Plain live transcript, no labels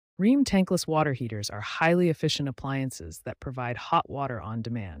Rheem Tankless water heaters are highly efficient appliances that provide hot water on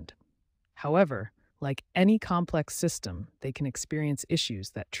demand. However, like any complex system, they can experience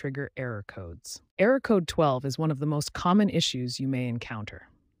issues that trigger error codes. Error code 12 is one of the most common issues you may encounter.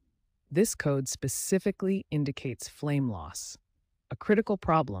 This code specifically indicates flame loss, a critical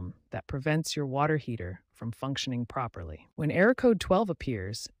problem that prevents your water heater from functioning properly. When error code 12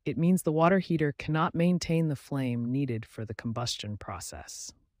 appears, it means the water heater cannot maintain the flame needed for the combustion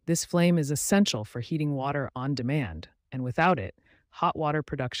process. This flame is essential for heating water on demand, and without it, hot water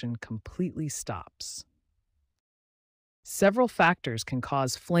production completely stops. Several factors can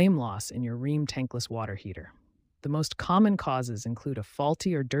cause flame loss in your Rheem tankless water heater. The most common causes include a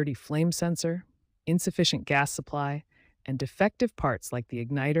faulty or dirty flame sensor, insufficient gas supply, and defective parts like the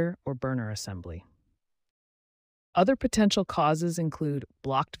igniter or burner assembly. Other potential causes include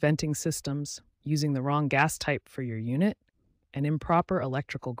blocked venting systems, using the wrong gas type for your unit, and improper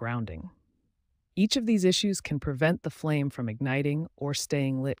electrical grounding. Each of these issues can prevent the flame from igniting or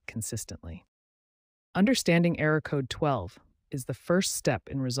staying lit consistently. Understanding error code 12 is the first step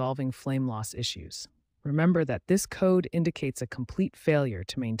in resolving flame loss issues. Remember that this code indicates a complete failure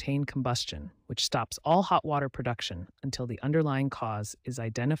to maintain combustion, which stops all hot water production until the underlying cause is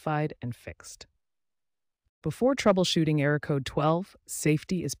identified and fixed. Before troubleshooting error code 12,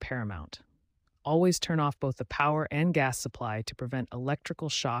 safety is paramount. Always turn off both the power and gas supply to prevent electrical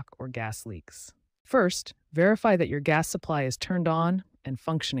shock or gas leaks. First, verify that your gas supply is turned on and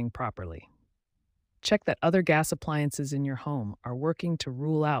functioning properly. Check that other gas appliances in your home are working to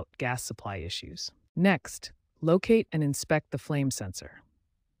rule out gas supply issues. Next, locate and inspect the flame sensor.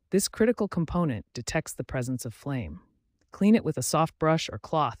 This critical component detects the presence of flame. Clean it with a soft brush or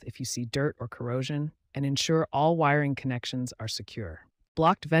cloth if you see dirt or corrosion, and ensure all wiring connections are secure.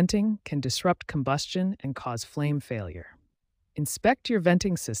 Blocked venting can disrupt combustion and cause flame failure. Inspect your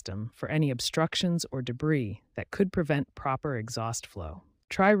venting system for any obstructions or debris that could prevent proper exhaust flow.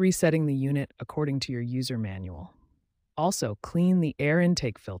 Try resetting the unit according to your user manual. Also, clean the air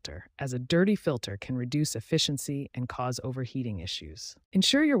intake filter, as a dirty filter can reduce efficiency and cause overheating issues.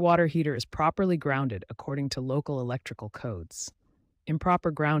 Ensure your water heater is properly grounded according to local electrical codes. Improper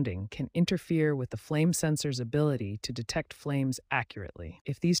grounding can interfere with the flame sensor's ability to detect flames accurately.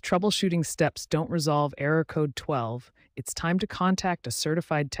 If these troubleshooting steps don't resolve error code 12, it's time to contact a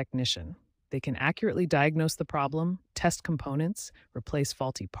certified technician. They can accurately diagnose the problem, test components, replace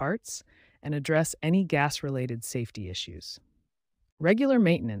faulty parts, and address any gas-related safety issues. Regular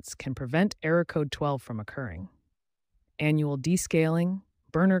maintenance can prevent error code 12 from occurring. Annual descaling,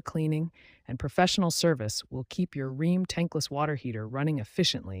 burner cleaning, and professional service will keep your Rheem tankless water heater running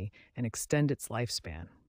efficiently and extend its lifespan.